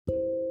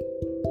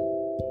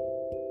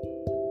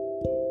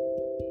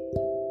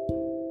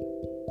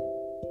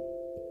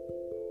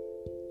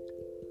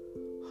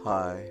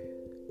Hi.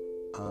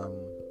 Um,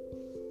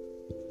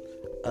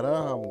 I don't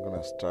know how I'm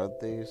gonna start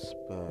this,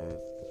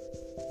 but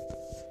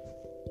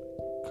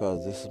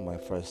because this is my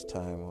first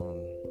time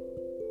on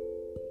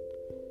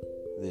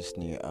this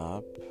new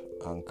app,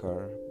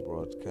 Anchor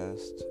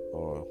Broadcast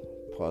or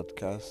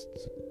Podcast,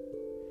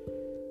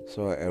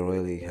 so I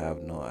really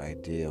have no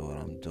idea what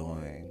I'm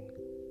doing.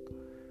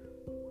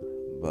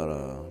 But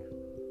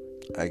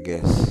I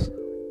guess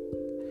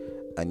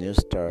a new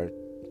start,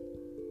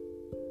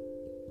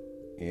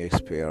 new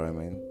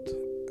experiment.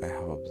 I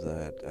hope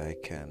that I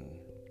can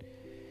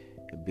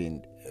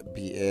be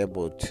be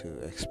able to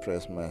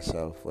express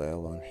myself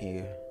well on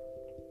here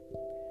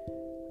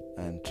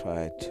and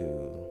try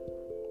to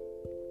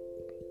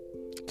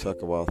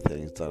talk about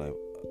things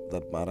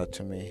that matter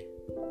to me.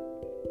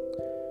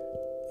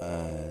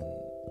 And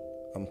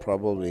I'm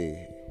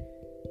probably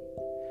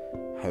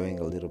having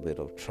a little bit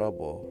of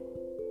trouble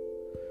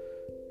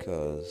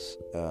because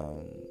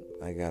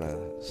I got a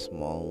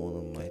small wound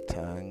on my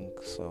tongue,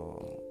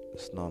 so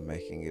it's not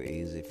making it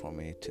easy for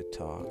me to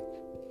talk.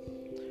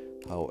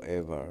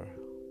 However,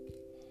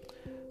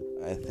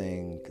 I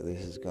think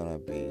this is gonna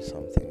be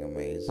something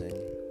amazing.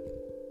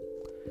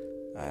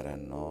 I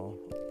don't know.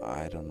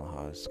 I don't know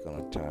how it's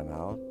gonna turn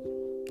out,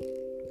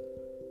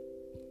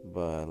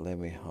 but let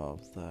me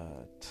hope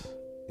that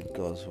it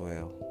goes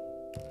well.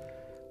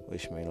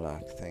 Wish me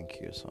luck. Thank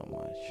you so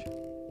much.